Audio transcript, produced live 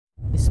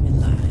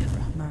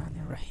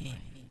Bismillahirrahmanirrahim.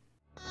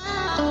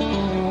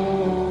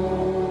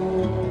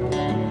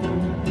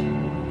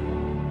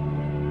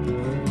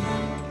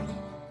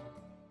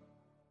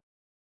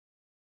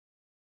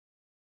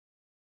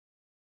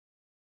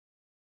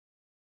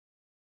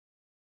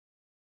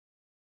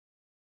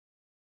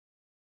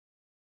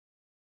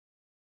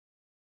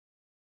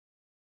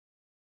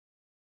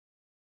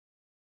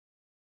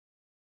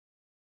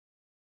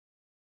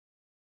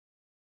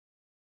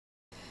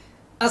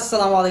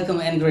 Assalamu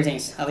alaikum and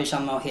greetings.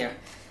 Avisham now here.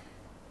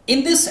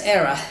 In this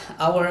era,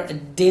 our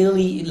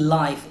daily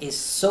life is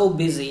so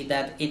busy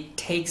that it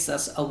takes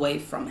us away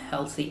from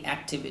healthy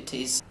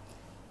activities.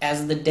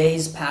 As the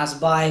days pass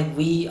by,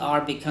 we are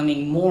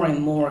becoming more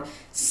and more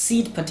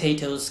seed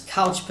potatoes,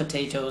 couch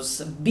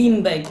potatoes,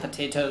 beanbag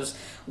potatoes,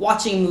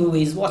 watching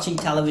movies, watching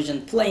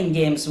television, playing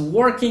games,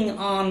 working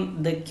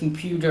on the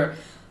computer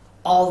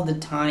all the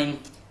time,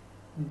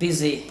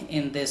 busy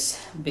in this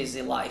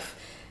busy life.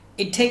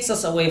 It takes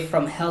us away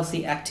from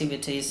healthy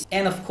activities,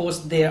 and of course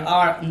there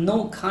are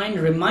no kind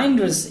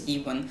reminders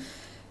even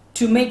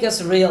to make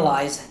us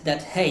realize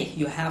that hey,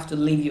 you have to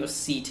leave your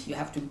seat, you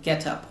have to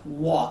get up,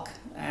 walk,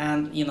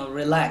 and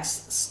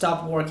relax,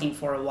 stop working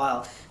for a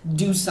while,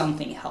 do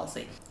something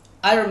healthy.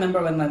 I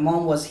remember when my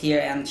mom was here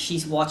and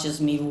she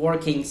watches me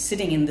working,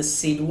 sitting in the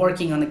seat,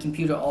 working on the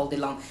computer all day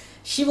long.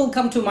 She will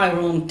come to my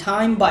room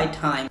time by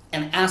time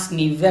and ask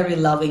me very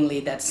lovingly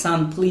that,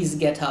 son, please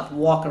get up,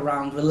 walk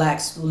around,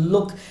 relax,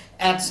 look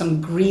at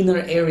some greener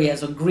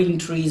areas or green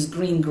trees,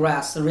 green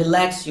grass,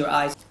 relax your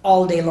eyes.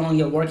 All day long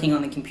you're working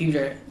on the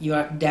computer, you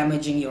are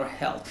damaging your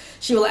health.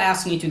 She will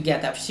ask me to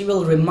get up. She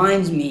will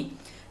remind me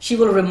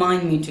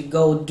to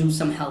go do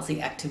some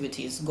healthy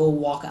activities, go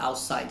walk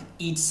outside,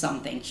 eat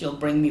something. She'll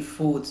bring me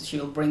food,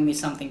 she'll bring me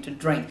something to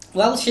drink.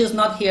 Well, she's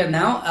not here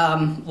now.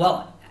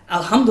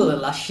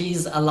 Alhamdulillah,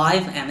 she's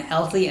alive and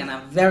healthy, and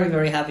I'm very,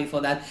 very happy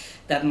for that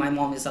my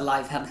mom is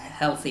alive and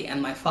healthy,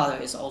 and my father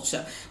is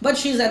also. But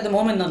she's at the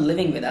moment not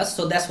living with us,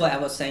 so that's why I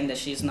was saying that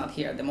she's not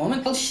here at the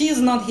moment. Well, she's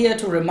not here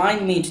to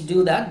remind me to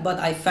do that, but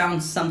I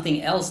found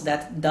something else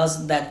that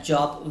does that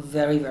job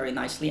very, very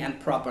nicely and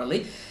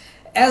properly.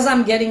 As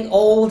I'm getting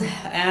old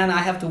and I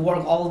have to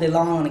work all day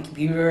long on a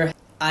computer,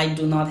 I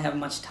do not have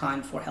much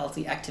time for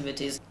healthy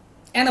activities.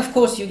 And of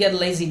course you get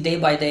lazy day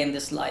by day in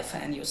this life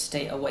and you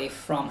stay away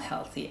from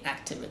healthy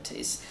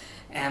activities.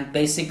 And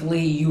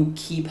basically you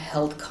keep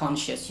health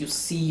conscious, you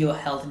see your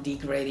health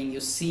degrading,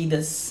 you see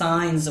the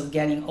signs of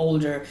getting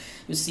older,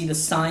 you see the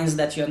signs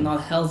that you're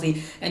not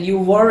healthy, and you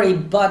worry,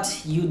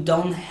 but you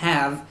don't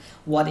have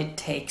what it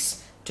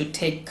takes to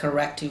take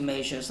corrective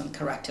measures and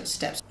corrective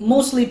steps.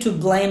 Mostly to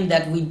blame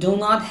that we do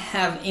not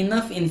have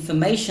enough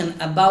information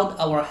about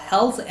our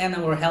health and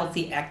our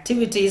healthy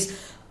activities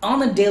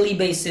on a daily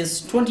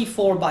basis,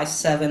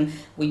 24/7.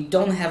 We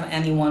don't have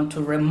anyone to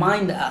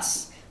remind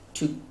us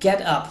to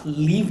get up,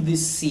 leave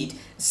this seat,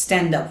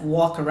 stand up,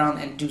 walk around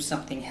and do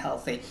something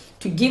healthy,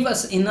 to give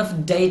us enough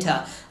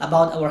data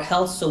about our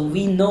health so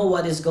we know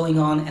what is going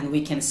on and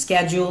we can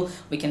schedule,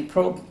 we can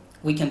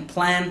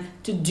plan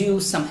to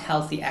do some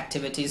healthy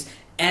activities,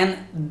 and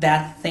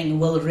that thing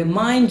will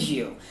remind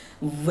you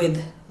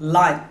with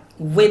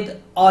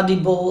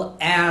audible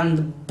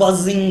and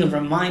buzzing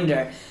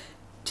reminder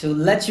to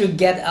let you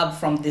get up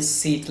from this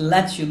seat,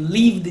 let you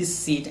leave this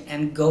seat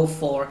and go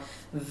for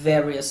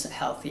various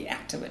healthy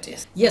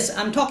activities. Yes,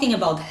 I'm talking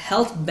about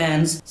health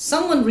bands.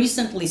 Someone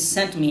recently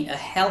sent me a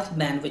health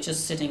band which is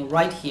sitting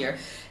right here.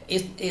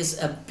 It is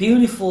a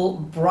beautiful,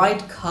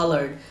 bright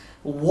colored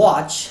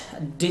watch,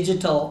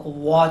 digital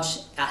watch,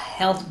 a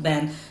health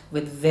band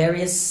with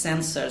various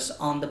sensors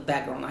on the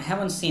background. I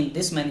haven't seen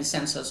this many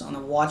sensors on a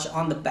watch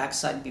on the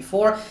backside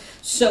before.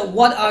 So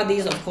what are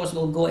these? Of course,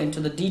 we'll go into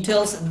the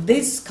details.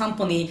 This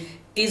company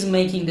is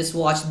making this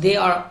watch. They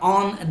are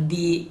on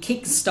the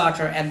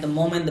Kickstarter at the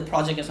moment. The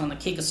project is on the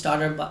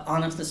Kickstarter, but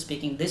honestly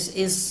speaking, this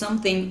is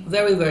something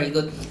very, very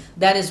good.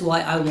 That is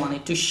why I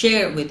wanted to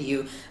share with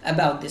you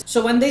about this.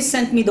 So when they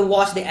sent me the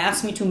watch, they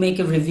asked me to make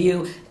a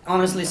review.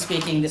 Honestly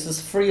speaking, this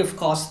is free of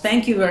cost.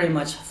 Thank you very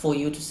much for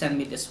you to send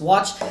me this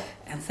watch,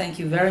 and thank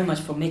you very much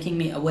for making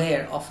me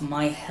aware of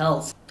my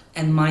health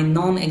and my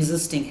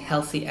non-existing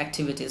healthy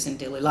activities in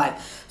daily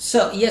life.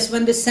 So yes,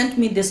 when they sent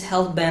me this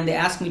health band, they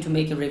asked me to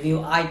make a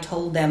review. I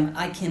told them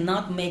I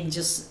cannot make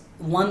just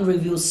one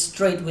review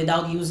straight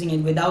without using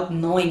it, without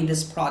knowing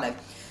this product.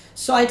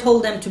 So I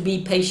told them to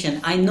be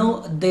patient. I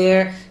know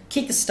their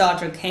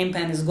Kickstarter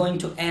campaign is going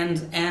to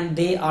end and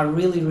they are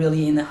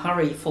really in a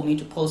hurry for me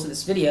to post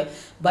this video.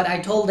 But I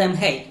told them,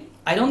 hey,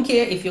 I don't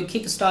care if your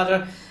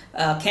Kickstarter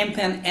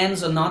campaign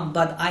ends or not,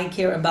 but I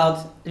care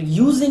about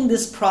using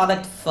this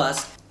product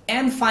first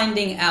and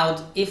finding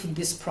out if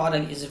this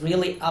product is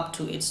really up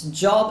to its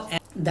job and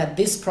that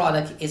this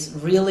product is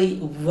really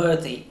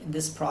worthy.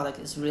 This product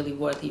is really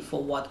worthy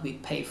for what we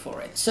pay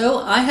for it. So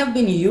I have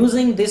been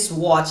using this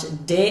watch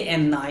day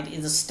and night.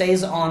 It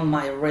stays on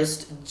my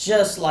wrist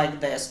just like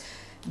this,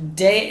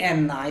 day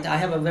and night. I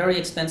have a very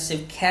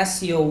expensive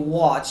Casio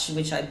watch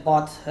which I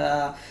bought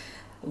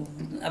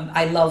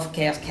I love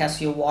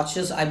Casio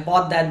watches. I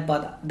bought that,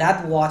 but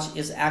that watch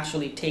is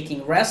actually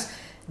taking rest.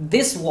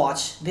 This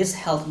watch, this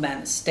health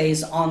band,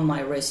 stays on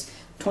my wrist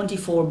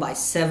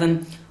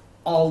 24/7,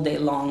 all day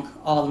long,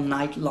 all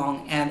night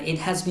long, and it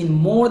has been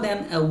more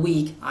than a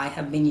week I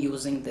have been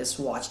using this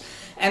watch.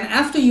 And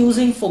after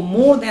using for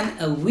more than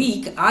a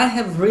week, I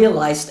have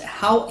realized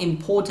how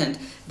important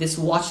this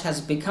watch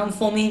has become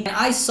for me. And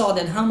I saw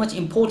that how much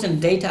important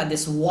data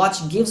this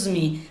watch gives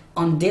me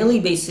on daily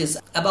basis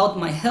about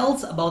my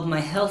health, about my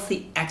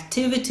healthy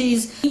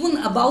activities, even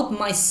about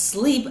my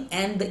sleep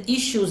and the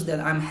issues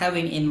that I'm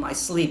having in my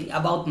sleep,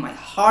 about my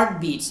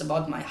heartbeats,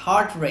 about my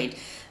heart rate,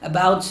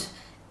 about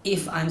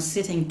if I'm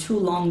sitting too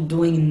long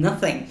doing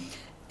nothing.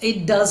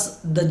 It does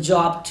the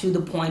job to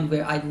the point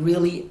where I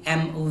really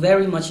am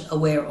very much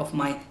aware of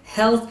my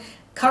health,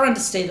 current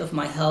state of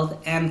my health,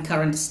 and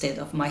current state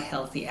of my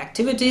healthy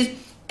activities.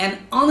 And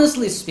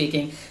honestly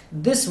speaking,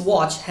 this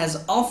watch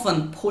has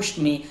often pushed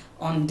me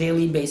on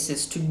daily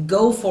basis to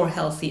go for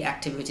healthy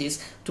activities,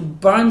 to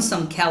burn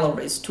some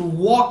calories, to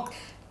walk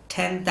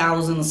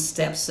 10,000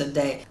 steps a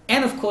day,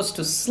 and of course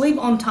to sleep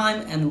on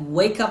time and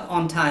wake up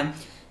on time.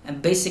 And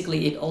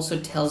basically it also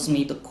tells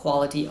me the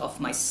quality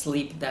of my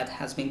sleep, that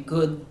has been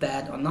good,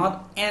 bad or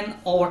not, and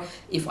or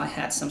if I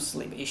had some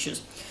sleep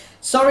issues.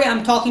 Sorry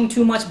I'm talking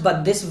too much,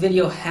 but this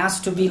video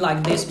has to be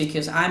like this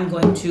because I'm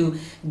going to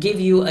give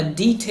you a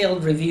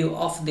detailed review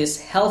of this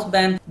health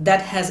band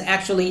that has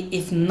actually,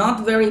 if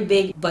not very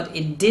big, but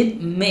it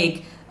did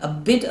make a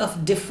bit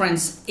of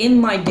difference in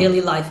my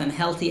daily life and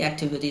healthy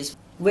activities,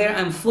 where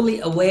I'm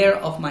fully aware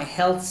of my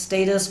health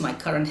status, my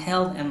current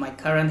health and my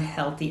current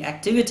healthy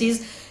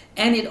activities.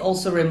 And it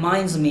also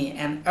reminds me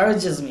and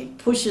urges me,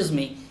 pushes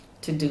me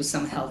to do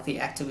some healthy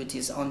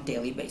activities on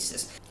daily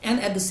basis. And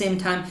at the same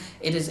time,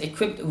 it is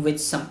equipped with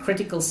some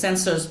critical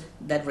sensors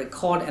that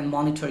record and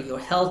monitor your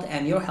health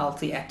and your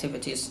healthy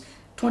activities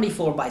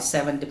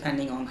 24/7,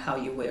 depending on how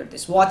you wear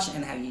this watch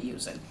and how you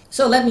use it.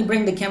 So let me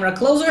bring the camera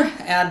closer.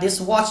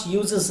 This watch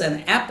uses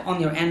an app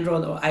on your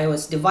Android or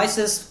iOS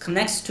devices,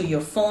 connects to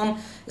your phone,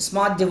 a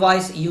smart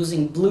device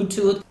using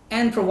Bluetooth,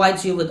 and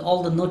provides you with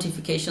all the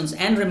notifications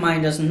and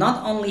reminders,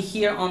 not only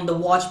here on the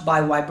watch by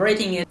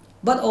vibrating it,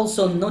 but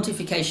also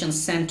notifications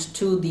sent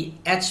to the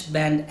Edge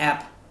Band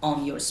app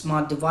on your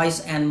smart device,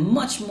 and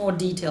much more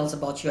details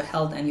about your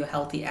health and your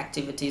healthy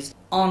activities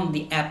on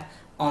the app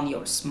on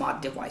your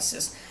smart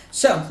devices.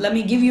 So let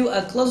me give you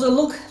a closer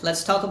look.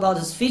 Let's talk about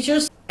its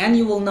features, and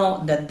you will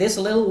know that this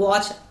little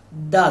watch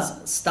does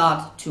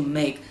start to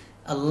make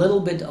a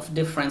little bit of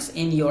difference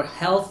in your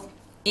health,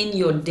 in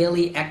your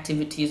daily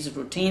activities,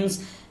 routines,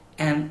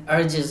 and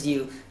urges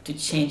you to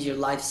change your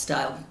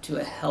lifestyle to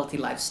a healthy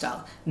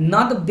lifestyle.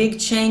 Not a big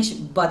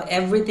change, but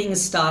everything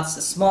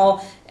starts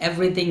small.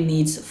 Everything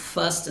needs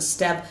first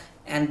step,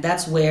 and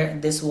that's where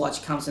this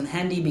watch comes in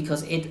handy,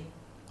 because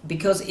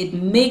it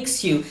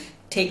makes you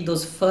take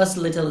those first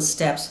little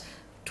steps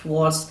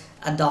towards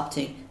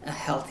adopting a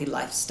healthy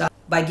lifestyle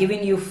by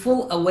giving you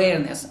full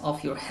awareness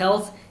of your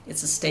health,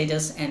 its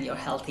status, and your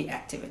healthy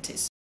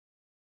activities.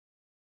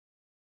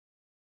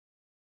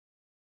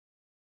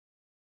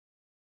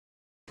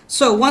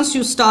 So once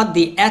you start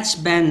the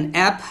Edge Band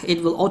app,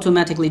 it will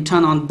automatically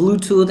turn on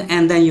Bluetooth,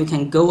 and then you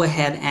can go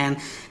ahead and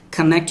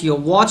connect your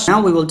watch.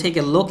 Now we will take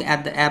a look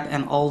at the app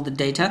and all the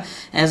data.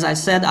 As I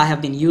said, I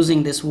have been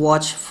using this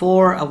watch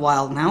for a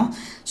while now.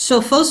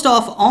 So first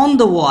off, on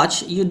the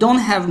watch, you don't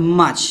have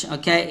much,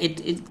 okay?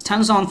 It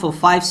turns on for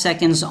 5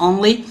 seconds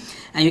only,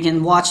 and you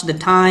can watch the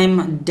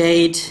time,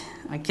 date,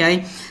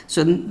 okay?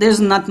 So there's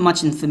not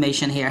much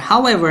information here.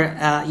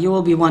 However, you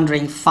will be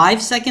wondering,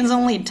 5 seconds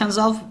only, it turns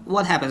off?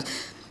 What happens?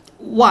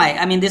 Why?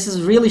 I mean, this is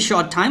really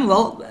short time.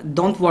 Well,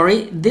 don't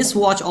worry. This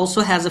watch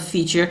also has a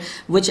feature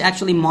which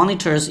actually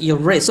monitors your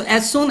wrist. So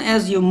as soon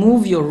as you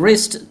move your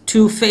wrist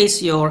to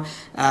face your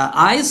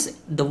eyes,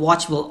 the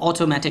watch will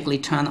automatically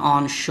turn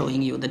on,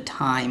 showing you the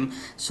time.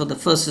 So the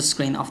first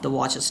screen of the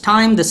watch is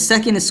time. The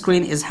second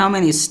screen is how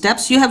many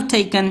steps you have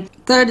taken.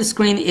 Third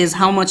screen is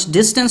how much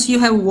distance you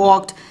have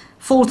walked.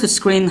 Fourth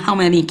screen, how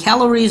many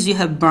calories you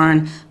have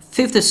burned.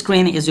 Fifth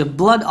screen is your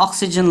blood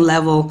oxygen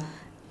level.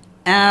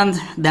 And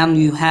then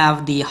you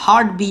have the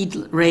heartbeat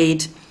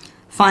rate.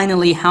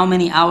 Finally, how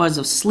many hours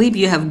of sleep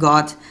you have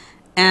got,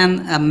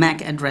 and a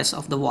MAC address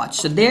of the watch.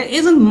 So there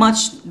isn't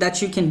much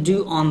that you can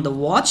do on the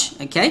watch,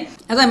 okay?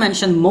 As I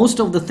mentioned, most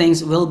of the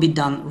things will be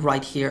done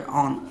right here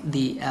on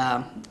the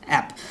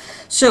app.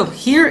 So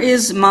here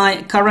is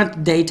my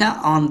current data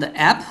on the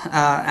app.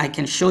 I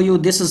can show you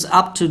this is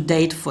up to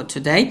date for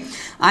today.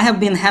 I have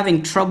been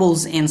having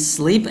troubles in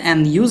sleep,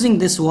 and using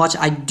this watch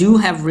I do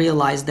have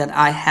realized that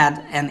I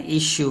had an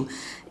issue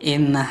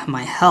in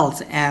my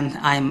health, and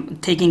I'm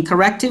taking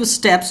corrective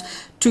steps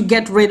to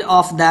get rid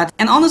of that.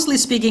 And honestly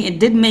speaking, it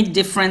did make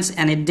difference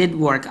and it did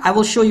work. I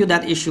will show you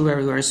that issue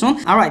very, very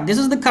soon. All right, this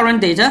is the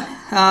current data.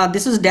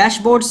 This is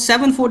dashboard,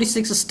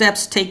 746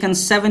 steps taken,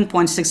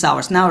 7.6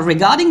 hours. Now,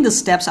 regarding the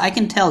steps, I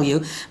can tell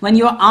you when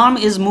your arm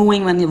is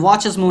moving, when the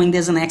watch is moving,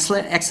 there's an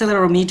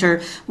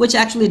accelerometer which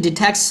actually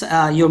detects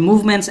your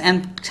movements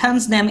and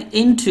turns them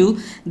into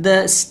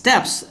the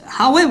steps.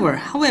 However,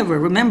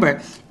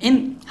 remember,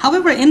 in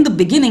the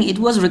beginning, it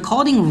was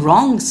recording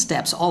wrong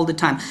steps all the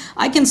time.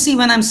 I can see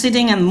when I'm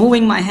sitting and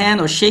moving my hand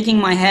or shaking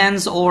my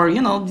hands, or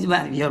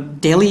your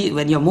daily,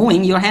 when you're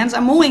moving, your hands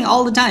are moving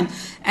all the time,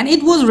 and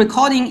it was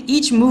recording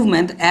each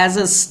movement as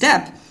a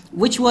step,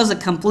 which was a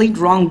complete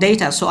wrong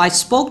data. So I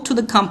spoke to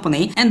the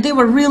company and they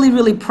were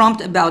really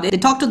prompt about it. They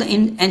talked to the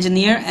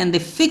engineer and they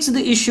fixed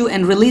the issue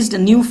and released a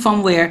new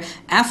firmware,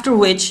 after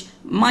which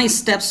my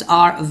steps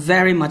are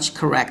very much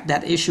correct.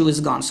 That issue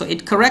is gone. So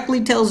it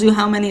correctly tells you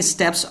how many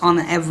steps on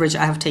average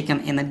I have taken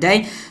in a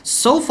day.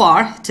 So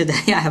far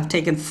today I have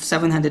taken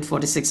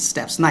 746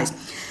 steps. Nice.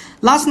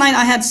 Last night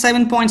I had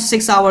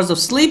 7.6 hours of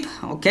sleep.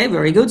 Okay,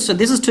 very good. So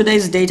this is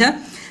today's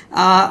data.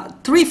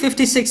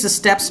 356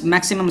 steps,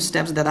 maximum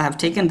steps that I have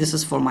taken. This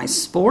is for my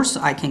sports.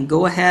 I can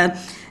go ahead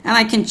and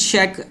I can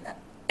check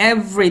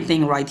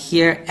everything right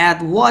here,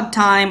 at what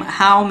time,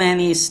 how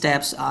many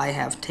steps I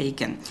have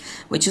taken,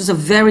 which is a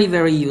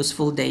very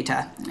useful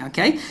data.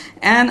 Okay,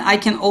 and I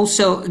can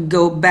also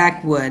go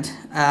backward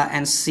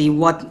and see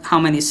how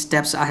many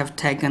steps I have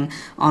taken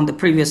on the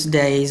previous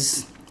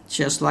days,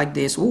 just like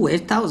this. Ooh,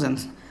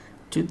 8,000,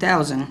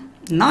 2,000,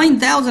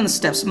 9,000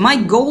 steps. My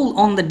goal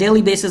on the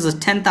daily basis is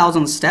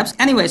 10,000 steps.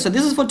 Anyway, so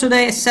this is for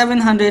today,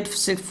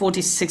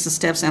 746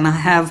 steps, and I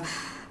have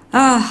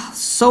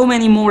so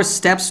many more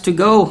steps to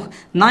go.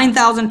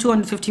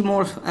 9,250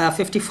 more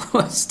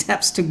 54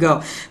 steps to go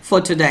for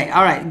today.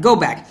 All right, go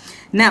back.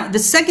 Now, the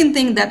second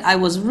thing that I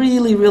was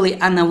really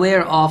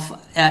unaware of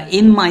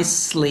in my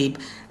sleep,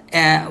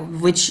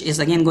 which is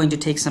again going to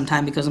take some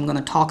time because I'm going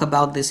to talk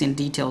about this in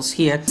details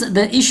here.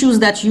 The issues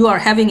that you are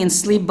having in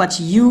sleep, but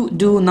you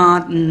do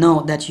not know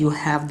that you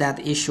have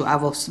that issue. I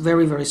will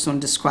very soon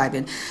describe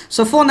it.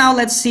 So for now,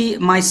 let's see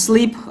my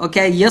sleep.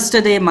 Okay,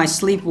 yesterday my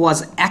sleep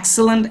was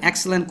excellent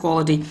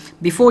quality.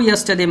 Before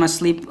yesterday, my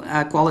sleep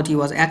quality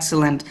was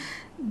excellent.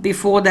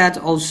 Before that,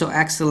 also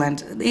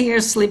excellent. Here,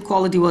 sleep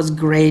quality was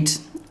great,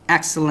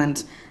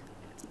 excellent,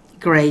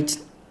 great.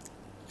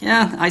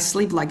 Yeah, I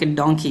sleep like a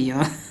donkey,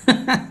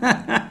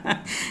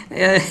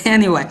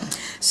 Anyway,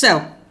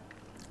 so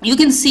you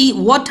can see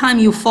what time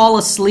you fall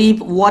asleep,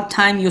 what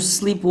time your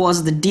sleep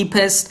was the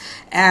deepest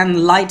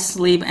and light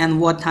sleep, and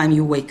what time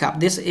you wake up.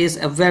 This is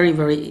a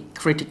very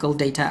critical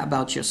data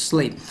about your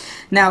sleep.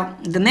 Now,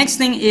 the next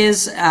thing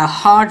is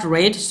heart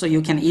rate. So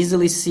you can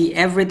easily see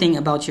everything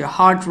about your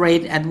heart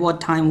rate, at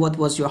what time, what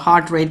was your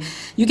heart rate.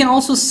 You can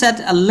also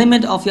set a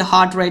limit of your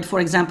heart rate.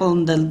 For example,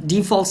 the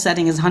default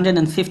setting is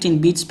 115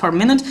 beats per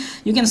minute.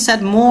 You can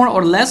set more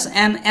or less,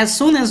 and as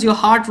soon as your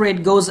heart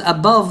rate goes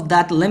above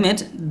that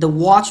limit, the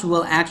watch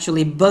will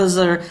actually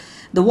buzzer.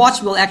 The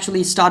watch will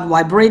actually start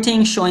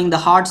vibrating, showing the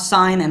heart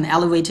sign and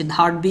elevated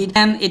heartbeat,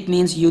 and it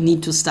means you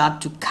need to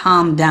start to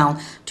calm down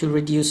to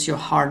reduce your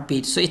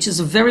heartbeat. So it is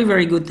a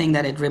very good thing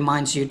that it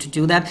reminds you to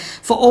do that.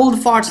 For old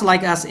farts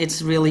like us,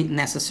 it's really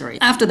necessary.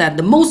 After that,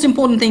 the most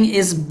important thing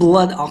is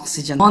blood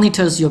oxygen.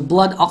 Monitors your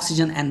blood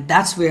oxygen, and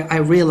that's where I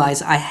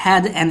realized I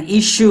had an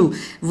issue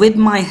with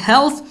my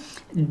health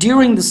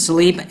during the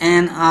sleep,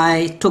 and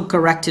I took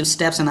corrective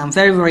steps, and I'm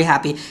very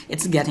happy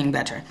it's getting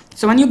better.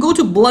 So when you go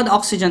to blood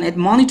oxygen, it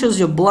monitors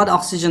your blood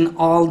oxygen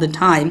all the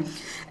time,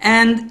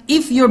 and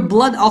if your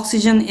blood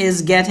oxygen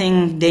is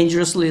getting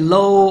dangerously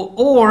low,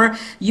 or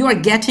you are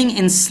getting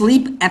in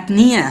sleep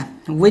apnea,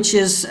 which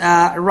is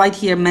right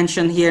here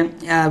mentioned here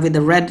with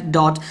the red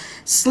dot,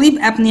 sleep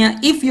apnea,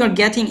 if you're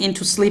getting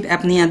into sleep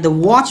apnea, the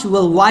watch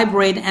will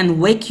vibrate and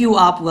wake you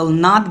up, will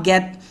not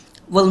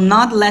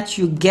let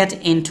you get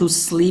into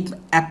sleep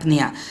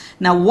apnea.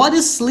 Now, what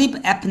is sleep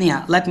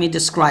apnea? Let me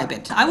describe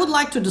it. I would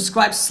like to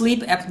describe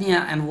sleep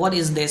apnea and what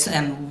is this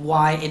and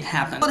why it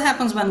happens. What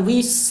happens when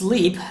we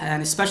sleep,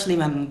 and especially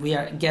when we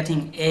are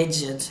getting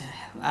aged,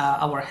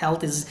 our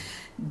health is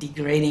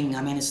degrading.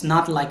 I mean, it's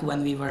not like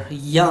when we were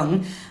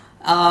young.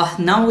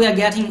 Now we are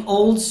getting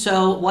old,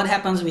 so what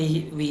happens?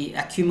 We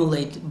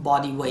accumulate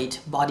body weight,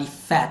 body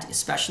fat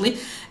especially,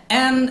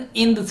 and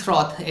in the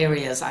throat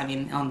areas, I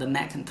mean on the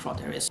neck and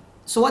throat areas.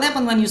 So what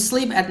happens when you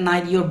sleep at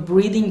night? Your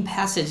breathing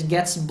passage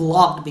gets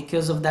blocked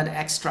because of that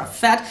extra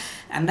fat,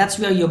 and that's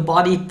where your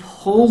body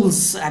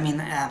pulls,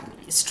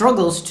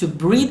 struggles to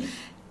breathe,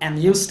 and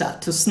you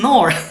start to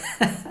snore.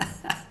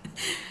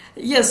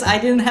 Yes, I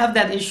didn't have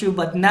that issue,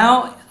 but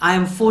now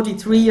I'm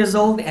 43 years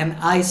old and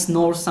I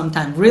snore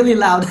sometimes really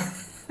loud.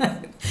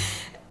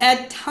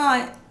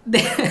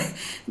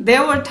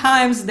 There were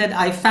times that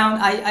I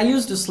found I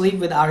used to sleep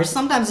with Arish.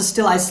 Sometimes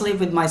still I sleep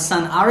with my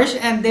son Arish,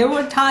 and there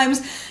were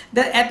times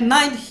that at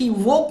night he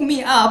woke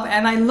me up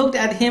and I looked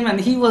at him and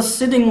he was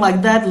sitting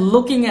like that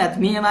looking at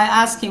me, and I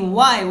asked him,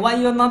 why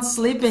you're not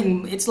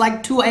sleeping? It's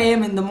like 2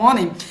 a.m. in the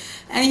morning.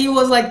 And he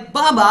was like,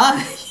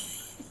 Baba,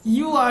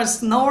 you are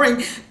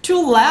snoring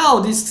too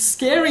loud, it's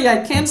scary,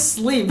 I can't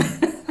sleep.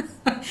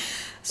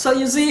 So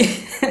you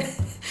see,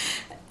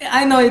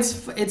 I know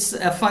it's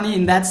funny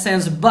in that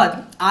sense,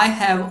 but I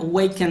have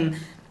awakened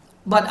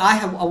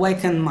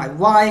my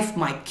wife,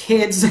 my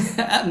kids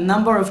a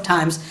number of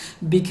times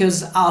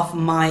because of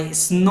my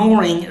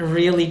snoring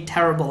really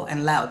terrible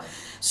and loud.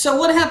 So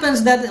what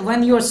happens that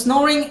when you're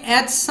snoring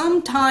at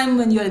some time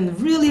when you're in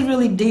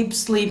really deep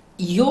sleep,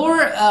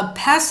 your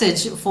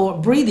passage for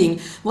breathing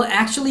will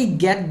actually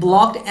get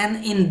blocked,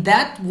 and in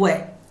that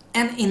way,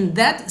 and in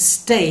that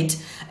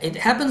state, it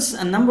happens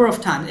a number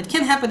of times. It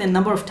can happen a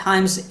number of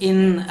times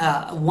in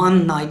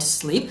one night's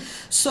sleep.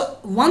 So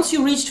once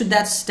you reach to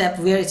that step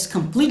where it's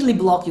completely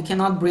blocked, you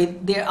cannot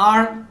breathe, there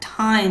are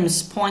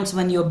points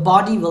when your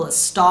body will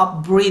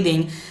stop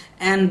breathing,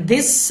 and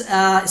this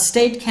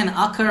state can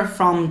occur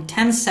from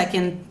 10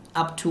 seconds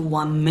up to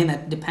 1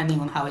 minute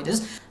depending on how it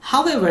is.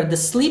 However, the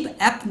sleep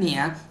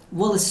apnea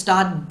will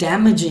start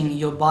damaging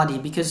your body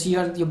because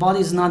your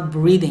body is not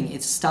breathing,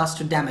 it starts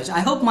to damage.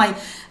 I hope my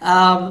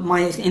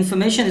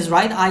information is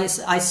right.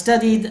 I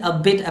studied a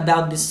bit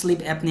about this sleep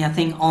apnea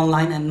thing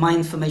online, and my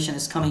information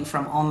is coming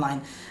from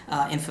online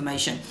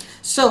information.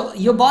 So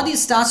your body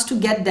starts to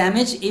get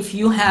damaged if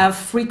you have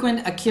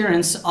frequent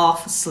occurrence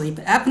of sleep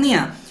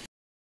apnea.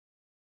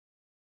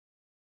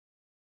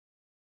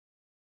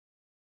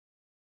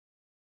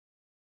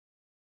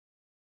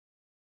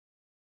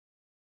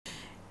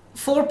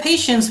 For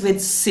patients with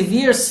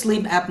severe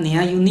sleep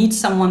apnea, you need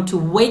someone to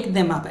wake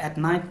them up at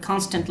night,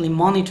 constantly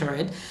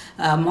monitor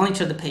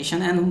the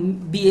patient,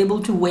 and be able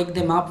to wake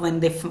them up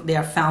when they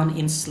are found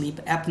in sleep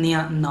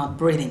apnea, not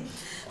breathing.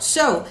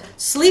 So,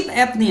 sleep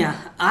apnea,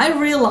 I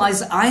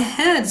realized I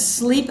had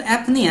sleep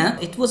apnea.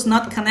 It was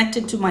not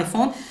connected to my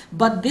phone,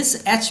 but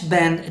this H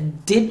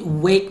band did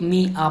wake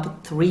me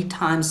up 3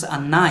 times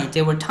a night.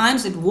 There were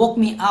times it woke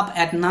me up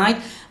at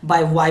night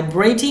by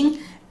vibrating,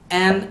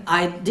 and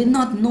I did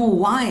not know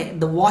why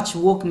the watch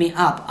woke me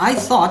up. I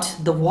thought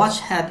the watch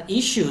had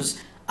issues.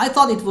 I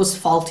thought it was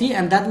faulty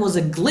and that was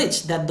a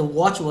glitch, that the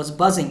watch was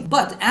buzzing.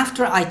 But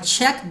after I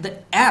checked the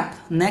app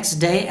next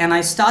day and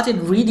I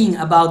started reading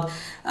about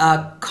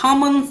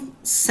common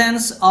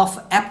sense of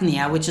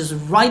apnea, which is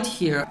right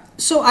here.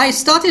 So I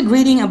started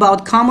reading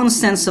about common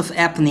sense of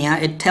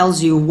apnea. It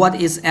tells you what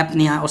is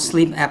apnea or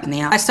sleep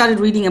apnea. I started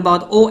reading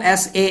about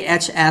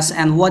OSAHS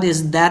and what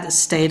is that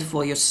state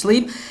for your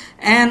sleep.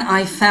 And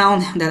I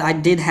found that I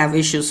did have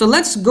issues. So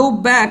let's go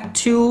back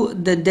to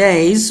the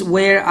days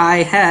where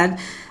I had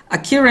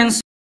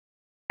occurrence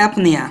of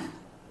apnea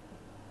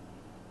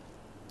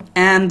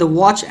and the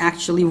watch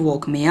actually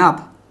woke me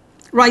up.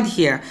 Right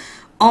here.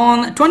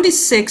 On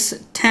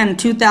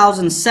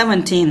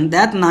 26/10/2017,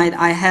 that night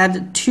I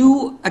had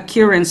 2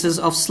 occurrences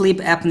of sleep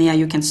apnea.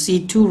 You can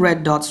see 2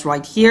 red dots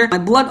right here. My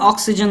blood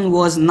oxygen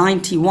was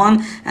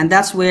 91, and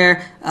that's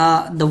where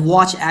the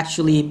watch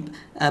actually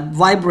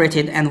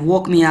vibrated and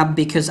woke me up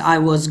because I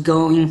was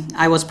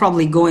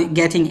probably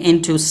getting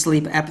into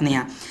sleep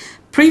apnea.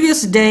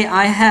 Previous day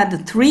I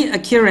had 3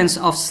 occurrences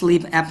of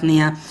sleep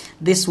apnea.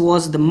 This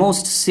was the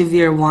most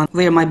severe one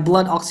where my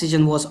blood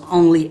oxygen was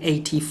only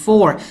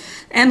 84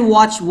 and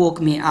watch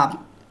woke me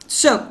up.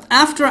 So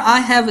after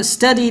I have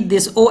studied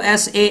this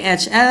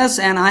OSAHS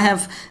and I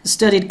have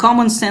studied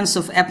common sense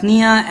of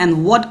apnea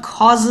and what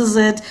causes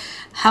it,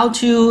 how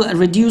to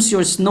reduce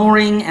your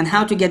snoring and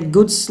how to get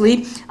good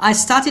sleep, I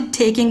started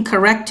taking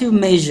corrective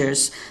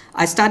measures.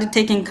 I started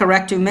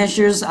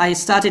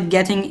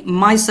getting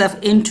myself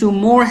into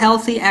more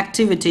healthy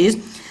activities,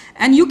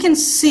 and you can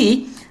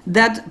see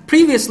that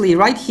previously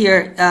right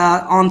here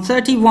on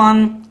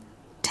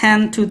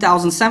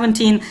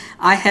 31/10/2017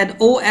 I had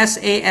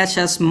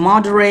OSAHS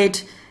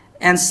moderate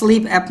and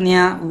sleep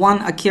apnea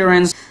 1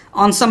 occurrence.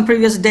 On some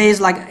previous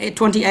days like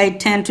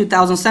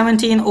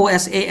 28/10/2017,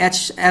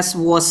 OSAHS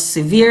was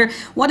severe.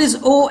 What is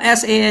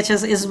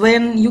OSAHS? Is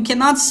when you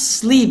cannot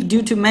sleep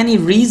due to many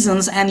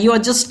reasons and you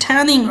are just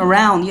turning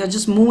around, you're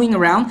just moving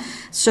around.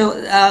 So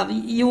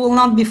you will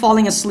not be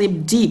falling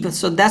asleep deep.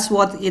 So that's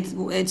what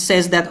it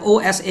says, that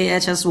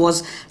OSAHS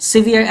was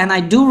severe. And I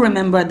do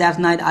remember that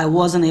night I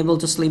wasn't able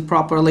to sleep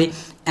properly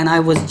and I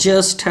was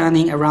just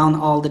turning around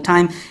all the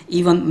time.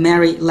 Even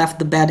Mary left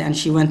the bed and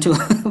she went to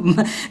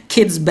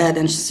kids' bed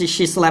and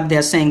she slept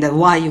there, saying that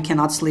why you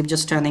cannot sleep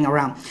just turning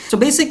around. So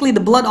basically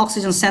the blood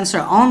oxygen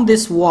sensor on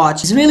this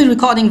watch is really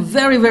recording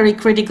very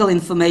critical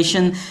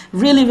information,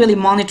 really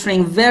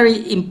monitoring very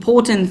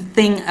important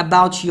thing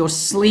about your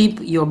sleep,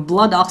 your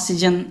blood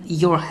oxygen,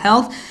 your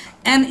health,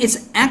 and it's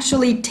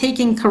actually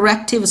taking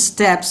corrective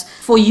steps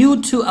for you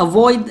to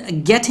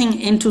avoid getting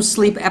into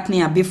sleep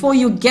apnea. Before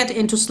you get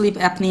into sleep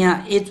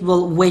apnea, it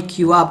will wake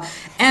you up.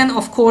 And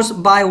of course,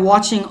 by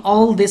watching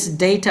all this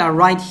data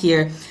right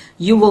here,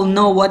 you will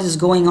know what is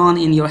going on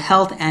in your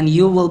health, and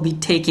you will be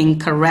taking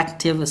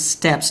corrective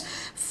steps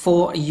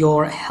for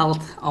your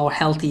health or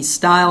healthy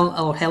style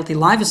or healthy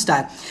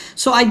lifestyle.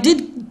 So I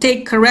did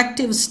take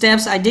corrective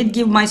steps. I did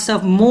give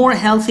myself more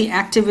healthy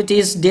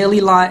activities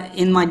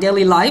in my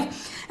daily life,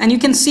 and you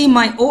can see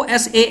my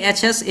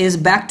OSAHS is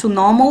back to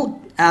normal.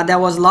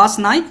 That was last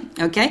night,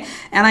 okay,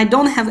 and I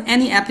don't have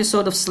any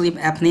episode of sleep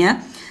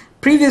apnea.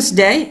 Previous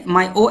day,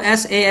 my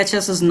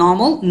OSAHS is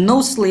normal,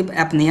 no sleep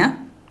apnea.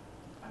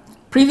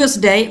 Previous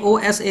day,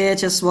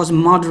 OSAHS was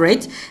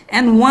moderate,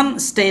 and one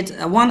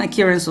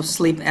occurrence of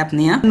sleep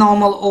apnea,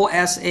 normal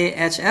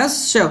OSAHS.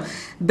 So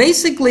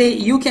basically,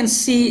 you can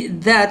see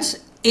that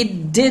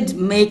it did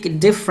make a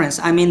difference.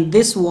 I mean,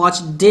 this watch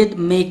did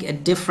make a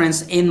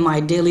difference in my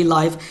daily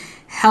life,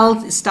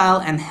 health style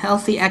and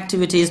healthy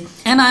activities,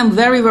 and I'm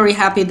very, very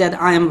happy that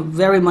I am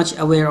very much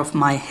aware of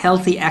my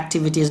healthy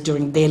activities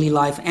during daily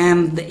life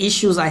and the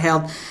issues I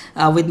had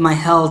with my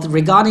health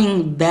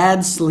regarding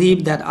bad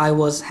sleep that I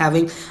was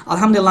having.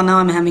 Alhamdulillah, now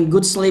I'm having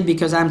good sleep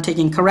because I'm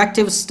taking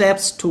corrective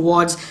steps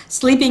towards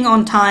sleeping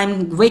on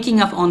time, waking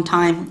up on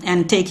time,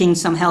 and taking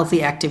some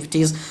healthy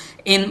activities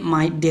in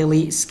my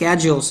daily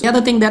schedules. The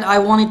other thing that I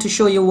wanted to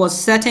show you was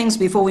settings.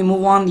 Before we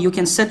move on, you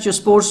can set your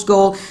sports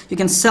goal, you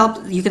can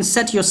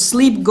set your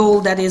sleep goal.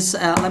 That is,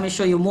 let me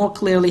show you more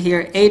clearly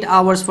here, 8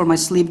 hours for my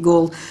sleep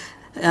goal,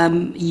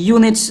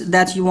 units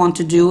that you want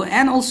to do,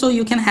 and also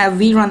you can have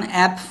VRun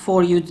app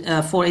for you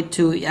for it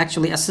to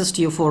actually assist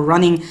you for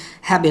running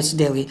habits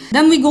daily.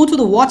 Then we go to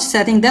the watch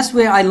setting. That's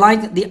where I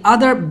like the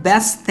other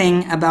best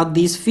thing about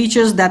these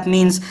features. That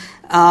means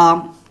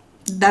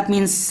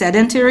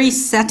sedentary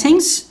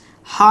settings,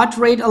 heart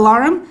rate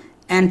alarm,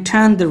 and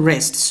turn the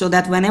wrist, so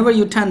that whenever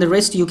you turn the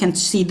wrist, you can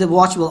see the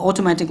watch will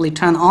automatically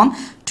turn on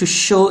to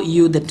show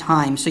you the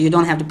time, so you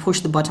don't have to push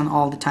the button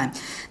all the time.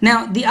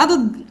 Now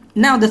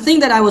the thing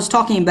that I was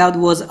talking about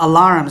was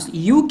alarms.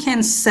 You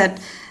can set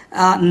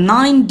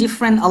 9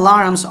 different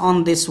alarms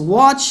on this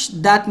watch.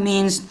 That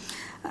means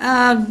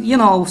you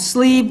know,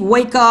 sleep,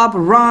 wake up,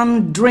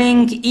 run,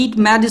 drink, eat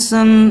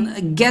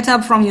medicine, get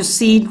up from your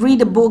seat,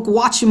 read a book,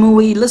 watch a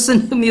movie,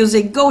 listen to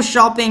music, go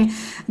shopping,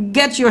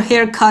 get your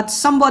hair cut,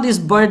 somebody's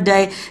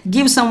birthday,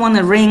 give someone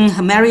a ring,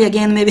 marry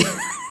again maybe.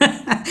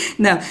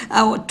 No,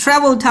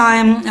 travel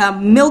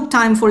time, milk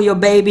time for your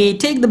baby,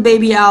 take the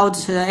baby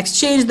out,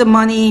 exchange the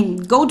money,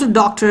 go to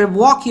doctor,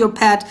 walk your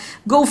pet,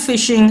 go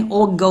fishing,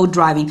 or go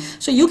driving.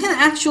 So you can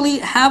actually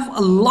have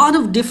a lot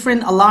of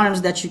different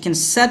alarms that you can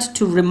set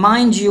to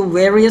remind you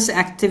various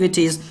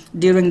activities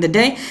during the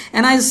day.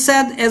 And as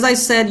I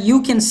said,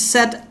 you can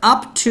set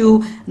up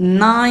to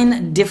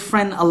 9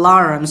 different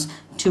alarms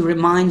to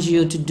remind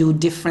you to do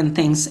different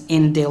things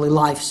in daily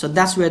life. So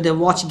that's where the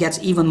watch gets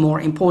even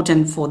more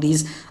important for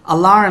these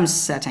alarm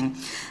setting.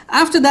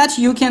 After that,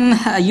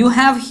 you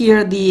have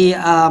here the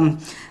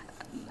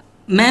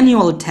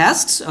manual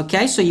tests.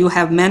 Okay, so you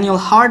have manual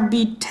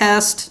heartbeat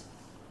test,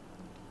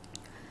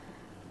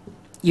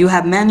 you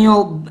have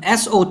manual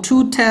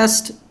SO2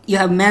 test, you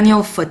have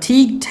manual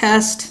fatigue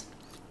test,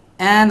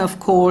 and of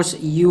course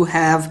you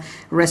have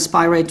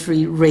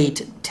respiratory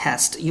rate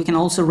test. You can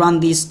also run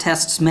these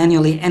tests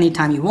manually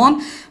anytime you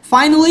want.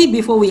 Finally,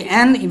 before we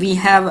end, we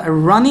have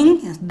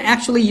running.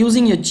 Actually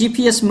using your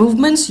GPS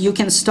movements, you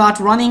can start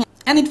running,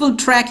 and it will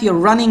track your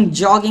running,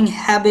 jogging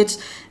habits,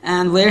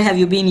 and where have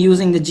you been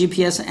using the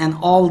GPS and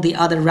all the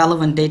other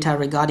relevant data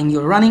regarding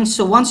your running.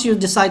 So once you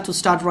decide to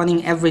start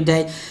running every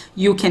day,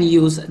 you can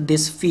use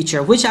this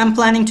feature, which I'm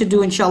planning to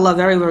do inshallah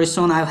very, very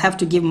soon. I have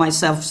to give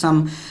myself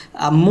some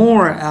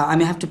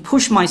I have to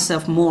push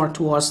myself more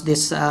towards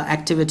this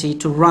activity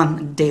to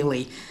run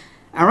daily.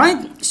 All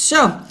right,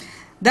 so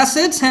that's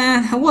it.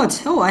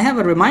 What? Oh, I have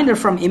a reminder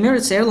from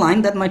Emirates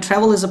Airline that my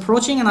travel is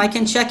approaching and I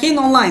can check in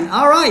online.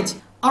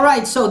 All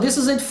right, so this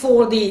is it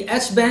for the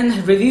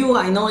H-band review.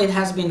 I know it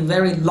has been a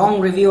very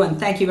long review, and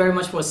thank you very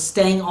much for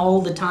staying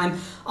all the time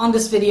on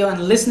this video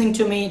and listening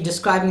to me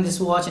describing this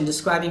watch and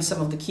describing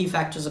some of the key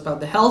factors about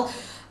the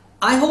health.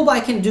 I hope I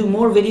can do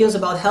more videos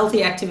about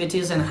healthy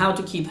activities and how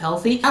to keep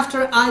healthy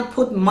after I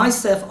put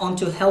myself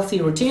onto a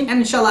healthy routine, and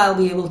inshallah I'll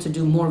be able to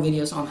do more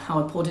videos on how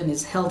important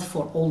is health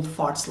for old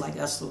farts like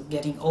us,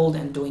 getting old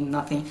and doing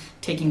nothing,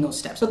 taking no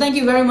steps. So thank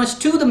you very much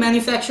to the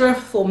manufacturer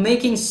for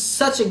making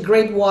such a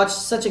great watch,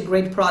 such a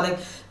great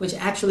product, which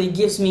actually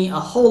gives me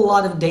a whole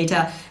lot of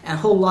data and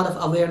a whole lot of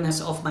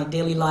awareness of my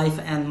daily life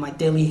and my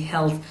daily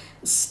health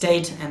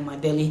state and my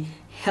daily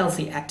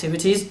healthy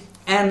activities,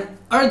 and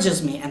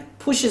urges me and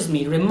pushes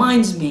me,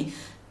 reminds me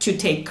to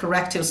take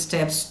corrective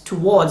steps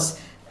towards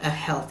a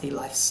healthy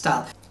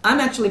lifestyle. I'm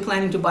actually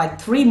planning to buy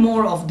 3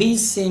 more of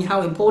these, seeing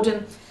how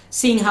important,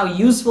 seeing how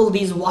useful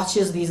these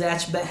watches, these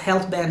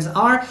health bands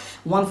are.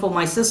 One for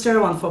my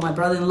sister, one for my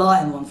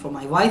brother-in-law, and one for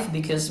my wife,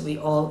 because we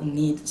all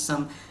need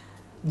some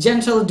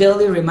gentle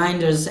daily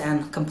reminders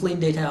and complete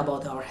data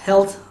about our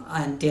health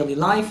and daily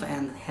life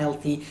and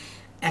healthy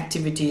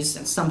activities,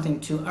 and something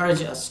to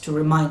urge us, to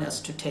remind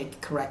us to take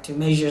corrective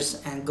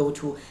measures and go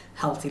to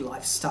healthy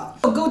lifestyle.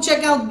 So go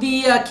check out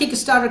the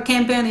Kickstarter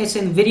campaign. It's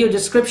in video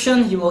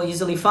description. You will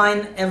easily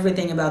find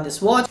everything about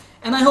this watch.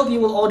 And I hope you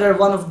will order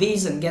one of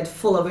these and get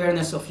full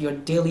awareness of your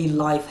daily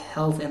life,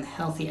 health and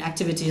healthy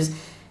activities.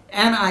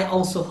 And I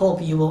also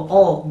hope you will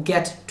all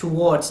get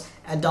towards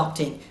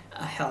adopting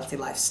a healthy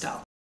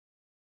lifestyle.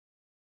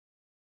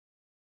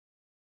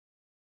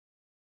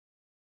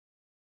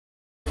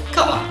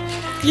 Come on,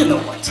 you know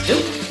what to do.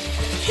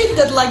 Hit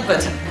that like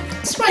button.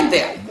 It's right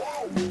there.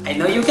 I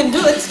know you can do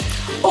it.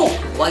 Oh,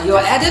 while you're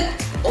at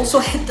it, also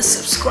hit the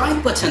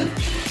subscribe button.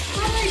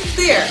 Right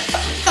there.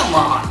 Come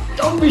on,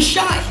 don't be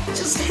shy.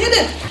 Just hit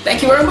it.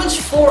 Thank you very much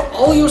for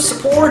all your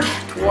support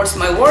towards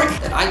my work,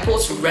 that I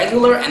post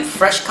regular and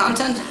fresh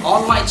content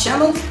on my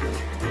channel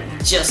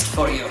just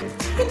for you.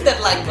 Hit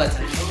that like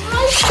button.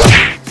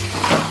 Right?